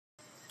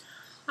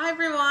Hi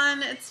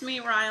everyone, it's me,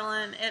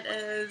 Rylan. It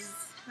is,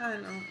 I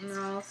don't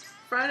know,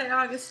 Friday,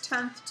 August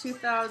 10th,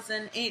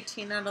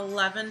 2018 at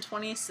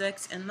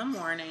 11:26 in the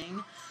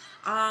morning.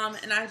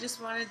 And I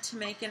just wanted to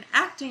make an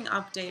acting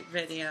update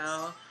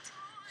video.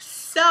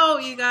 So,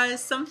 you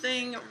guys,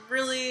 something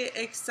really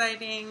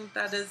exciting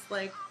that is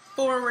like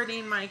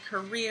forwarding my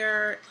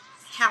career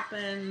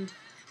happened,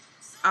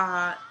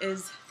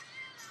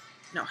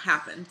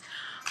 happened.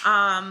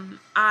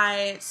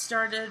 I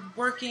started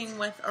working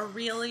with a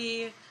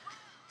really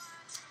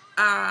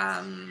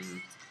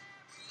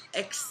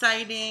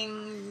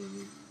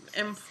exciting,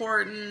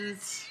 important,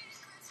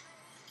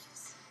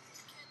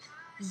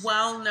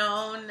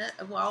 well-known,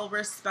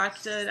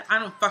 well-respected, I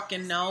don't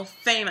fucking know,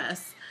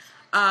 famous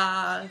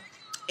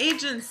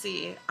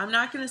agency. I'm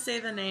not going to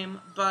say the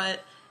name,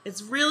 but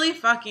it's really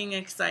fucking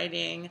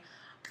exciting.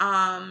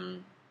 I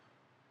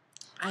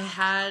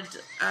had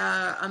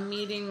a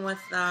meeting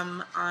with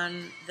them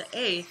on the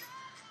 8th,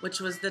 which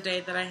was the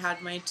day that I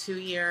had my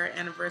 2-year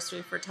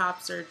anniversary for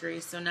top surgery.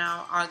 So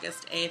now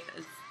August 8th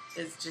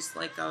is just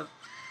like a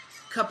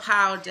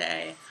kapow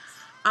day.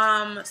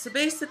 So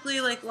basically,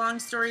 like, long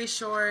story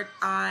short,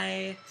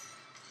 I,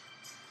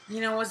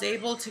 was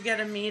able to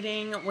get a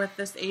meeting with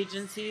this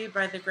agency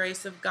by the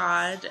grace of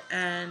God,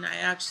 and I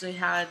actually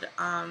had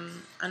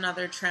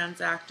another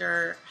trans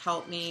actor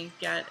help me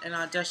get an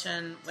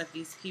audition with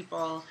these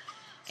people.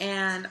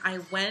 And I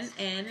went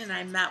in and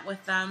I met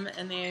with them,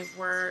 and they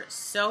were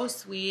so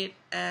sweet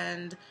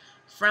and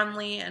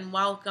friendly and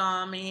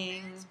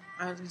welcoming.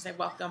 I was going to say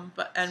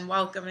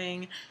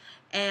welcoming.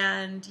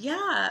 And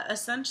yeah,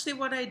 essentially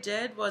what I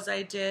did was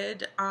I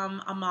did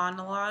a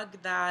monologue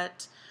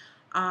that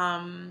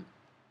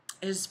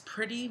is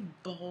pretty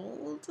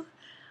bold.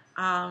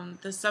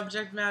 The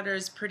subject matter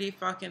is pretty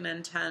fucking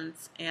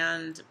intense,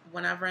 and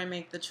whenever I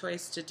make the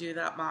choice to do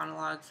that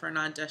monologue for an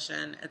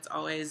audition, it's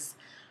always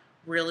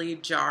really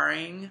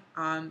jarring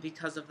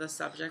because of the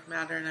subject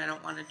matter, and I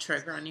don't want to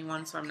trigger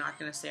anyone, so I'm not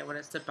going to say what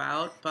it's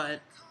about, but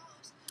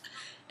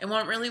it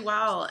went really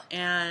well.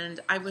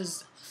 And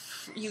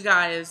you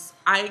guys,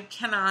 I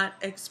cannot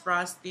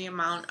express the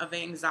amount of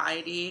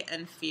anxiety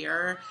and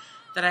fear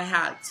that I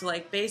had. So,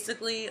 like,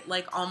 basically,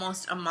 like,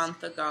 almost a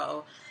month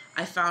ago,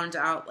 I found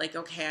out, like,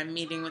 okay, I'm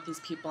meeting with these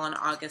people on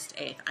August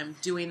 8th. I'm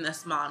doing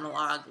this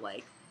monologue,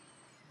 like,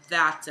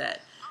 that's it.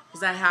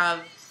 Because I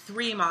have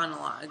 3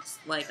 monologues,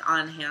 like,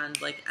 on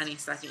hand, like, any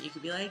second. You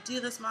could be like, do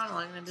this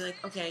monologue, and I'd be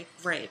like, okay,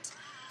 great.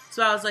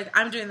 So I was like,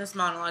 I'm doing this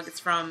monologue. It's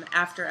from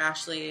After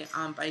Ashley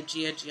by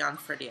Gia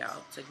Gianfridio.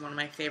 It's, like, one of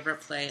my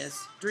favorite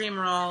plays. Dream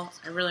role.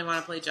 I really want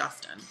to play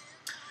Justin.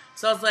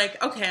 So I was like,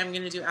 okay, I'm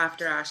going to do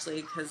After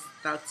Ashley, because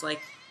that's,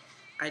 like,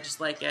 I just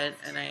like it,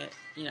 and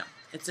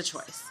it's a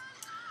choice.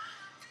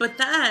 But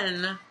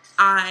then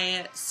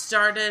I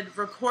started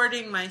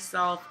recording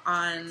myself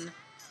on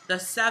the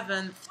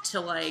 7th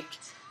to, like,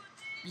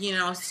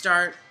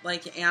 start,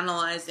 like,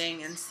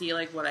 analyzing and see,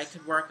 like, what I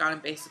could work on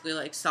and basically,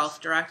 like,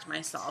 self-direct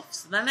myself.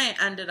 So then I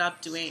ended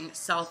up doing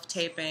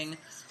self-taping,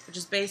 which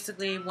is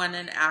basically when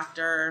an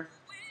actor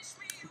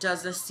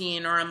does a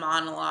scene or a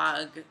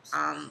monologue,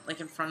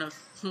 like, in front of,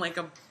 like,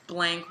 a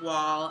blank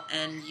wall,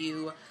 and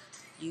you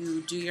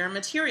do your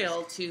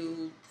material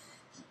to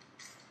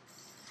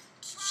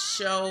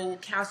show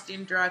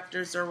casting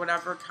directors or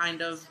whatever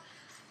kind of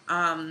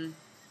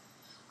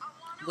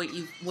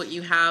what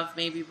you have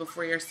maybe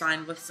before you're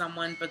signed with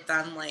someone. But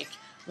then, like,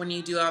 when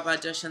you do have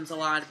auditions, a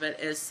lot of it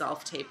is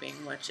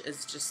self-taping, which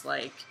is just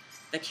like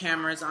the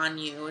camera's on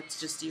you. It's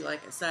just you,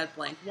 like I said,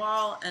 blank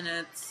wall, and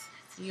it's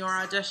your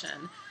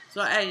audition.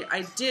 So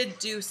I did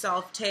do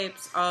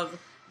self-tapes of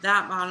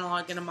that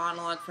monologue and a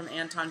monologue from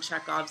Anton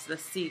Chekhov's The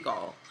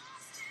Seagull.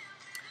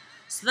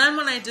 So then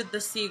when I did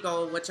The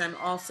Seagull, which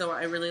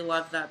I really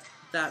love that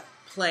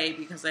play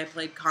because I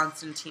played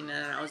Constantine,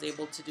 and I was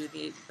able to do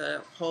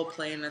the whole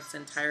play in its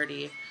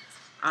entirety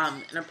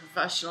in a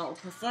professional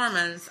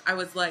performance, I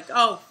was like,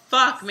 oh,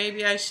 fuck,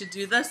 maybe I should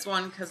do this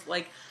one, because,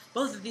 like,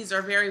 both of these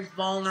are very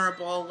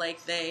vulnerable.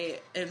 Like,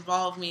 they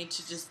involve me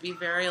to just be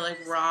very, like,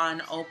 raw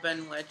and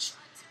open, which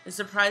is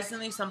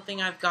surprisingly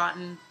something I've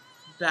gotten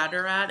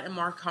better at and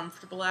more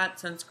comfortable at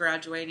since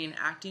graduating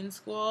acting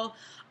school.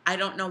 I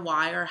don't know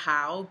why or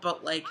how,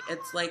 but, like,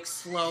 it's, like,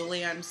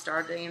 slowly I'm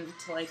starting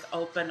to, like,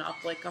 open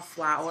up like a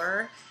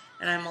flower,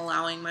 and I'm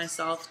allowing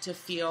myself to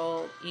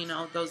feel,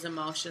 those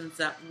emotions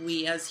that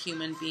we as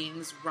human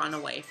beings run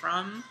away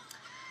from,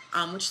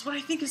 which is what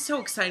I think is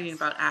so exciting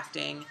about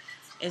acting,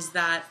 is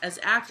that as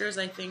actors,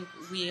 I think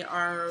we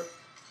are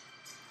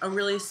a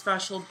really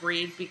special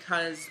breed,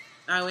 because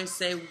I always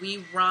say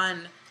we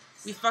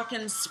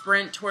fucking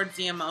sprint towards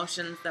the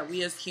emotions that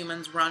we as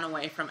humans run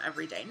away from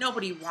every day.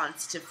 Nobody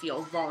wants to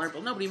feel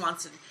vulnerable. Nobody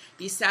wants to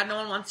be sad. No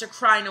one wants to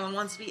cry. No one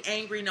wants to be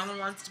angry. No one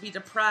wants to be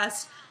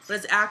depressed. But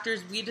as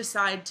actors, we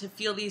decide to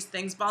feel these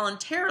things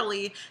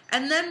voluntarily,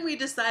 and then we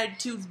decide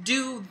to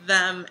do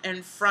them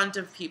in front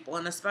of people.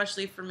 And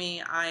especially for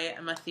me, I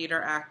am a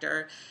theater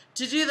actor.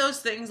 To do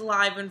those things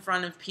live in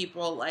front of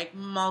people, like,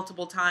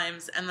 multiple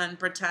times, and then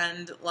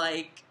pretend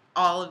like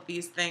all of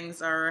these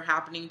things are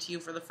happening to you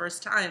for the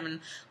first time,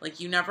 and like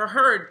you never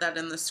heard that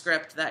in the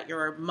script that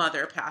your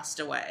mother passed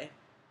away.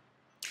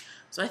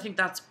 So I think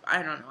that's,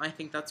 I don't know, I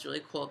think that's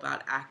really cool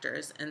about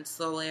actors, and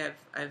slowly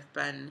I've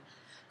been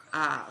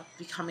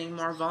becoming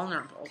more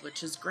vulnerable,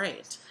 which is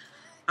great.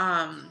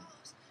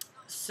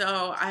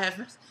 So I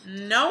have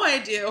no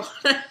idea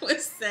what I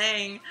was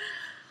saying.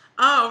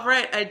 Oh,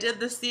 right, I did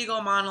the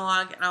seagull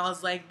monologue, and I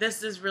was like,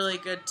 this is really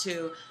good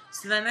too.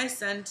 So then I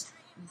sent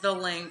the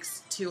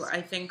links to,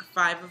 I think,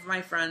 5 of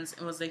my friends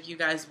and was like, you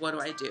guys, what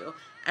do I do?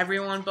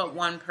 Everyone but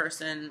one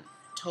person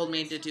told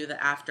me to do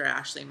the After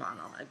Ashley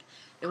monologue.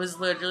 It was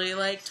literally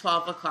like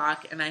 12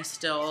 o'clock, and I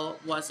still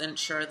wasn't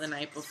sure the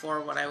night before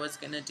what I was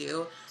going to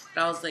do.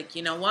 But I was like,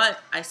 you know what?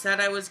 I said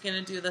I was going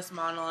to do this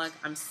monologue.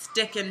 I'm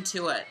sticking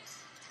to it.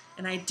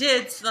 And I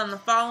did. So then the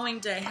following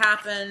day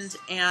happened,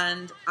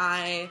 and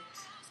I,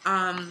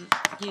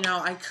 you know,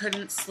 I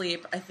couldn't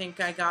sleep. I think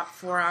I got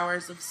 4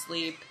 hours of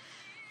sleep.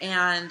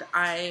 And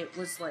I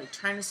was like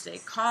trying to stay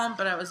calm,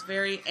 but I was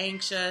very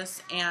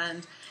anxious,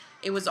 and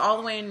it was all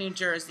the way in New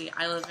Jersey.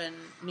 I live in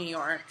New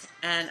York,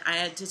 and I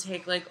had to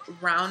take like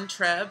round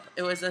trip.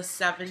 It was a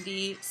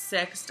 $76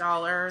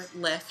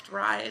 Lyft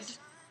ride,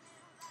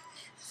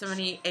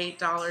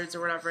 $78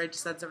 or whatever. I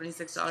just said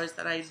 $76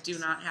 that I do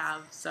not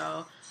have.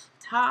 So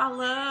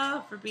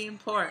holla for being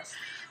poor.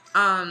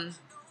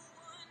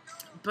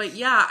 But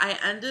yeah, I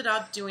ended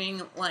up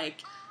doing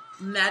like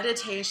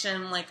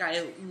meditation. Like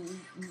I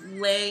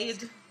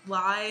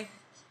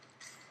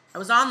I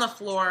was on the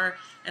floor,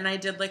 and I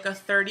did like a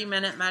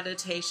 30-minute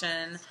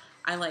meditation.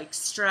 I like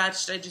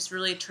stretched. I just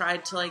really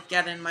tried to like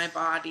get in my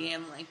body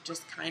and like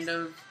just kind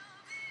of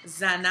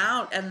zen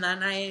out. And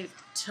then I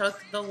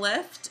took the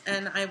lift,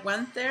 and I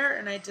went there,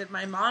 and I did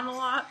my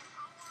monologue,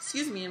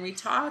 and we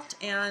talked.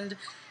 And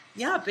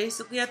yeah,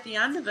 basically at the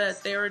end of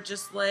it, they were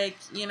just like,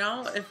 you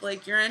know, if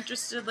like you're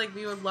interested, like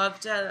we would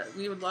love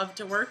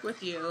to work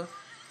with you.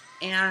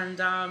 And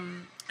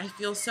I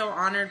feel so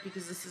honored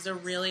because this is a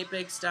really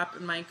big step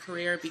in my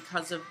career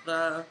because of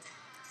the,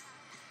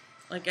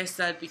 like I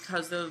said,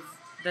 because of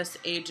this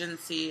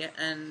agency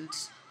and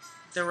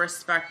the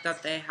respect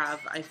that they have.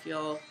 I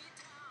feel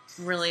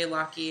really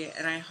lucky,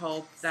 and I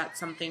hope that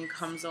something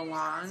comes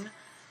along,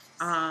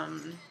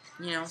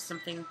 you know,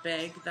 something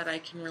big that I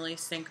can really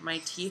sink my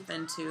teeth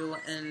into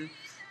and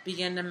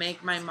begin to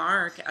make my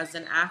mark as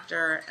an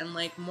actor. And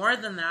like more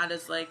than that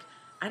is like,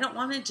 I don't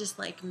want to just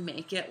like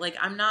make it, like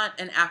I'm not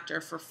an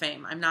actor for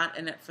fame. I'm not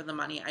in it for the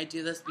money. I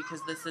do this because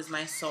this is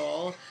my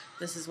soul.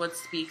 This is what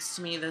speaks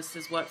to me. This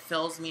is what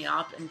fills me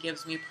up and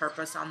gives me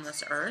purpose on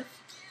this earth.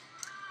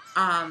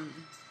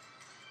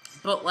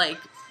 But like,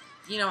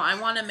 you know, I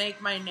want to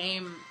make my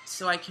name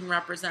so I can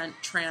represent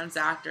trans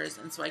actors,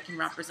 and so I can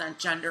represent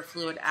gender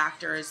fluid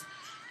actors,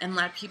 and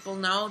let people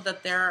know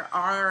that there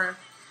are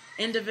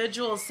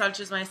individuals such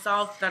as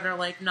myself that are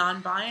like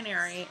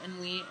non-binary, and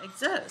we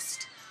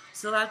exist.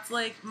 So that's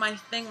like my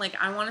thing. Like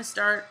I want to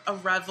start a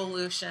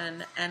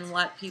revolution and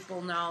let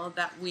people know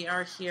that we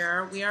are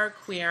here, we are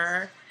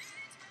queer,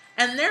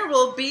 and there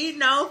will be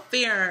no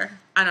fear.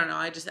 I don't know,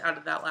 I just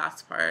added that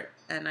last part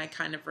and I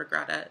kind of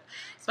regret it.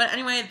 But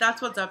anyway,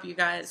 that's what's up, you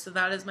guys. So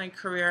that is my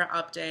career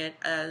update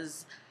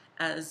as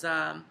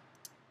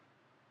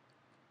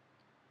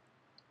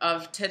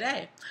of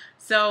today.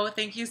 So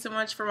thank you so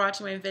much for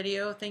watching my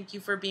video. Thank you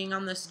for being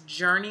on this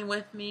journey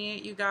with me,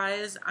 you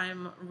guys.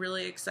 I'm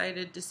really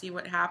excited to see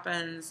what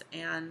happens.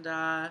 And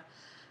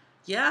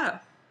yeah,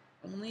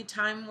 only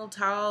time will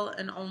tell,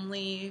 and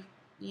only,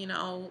 you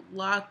know,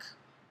 luck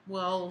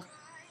will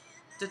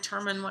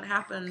determine what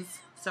happens.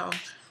 So,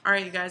 all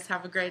right, you guys,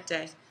 have a great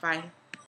day. Bye.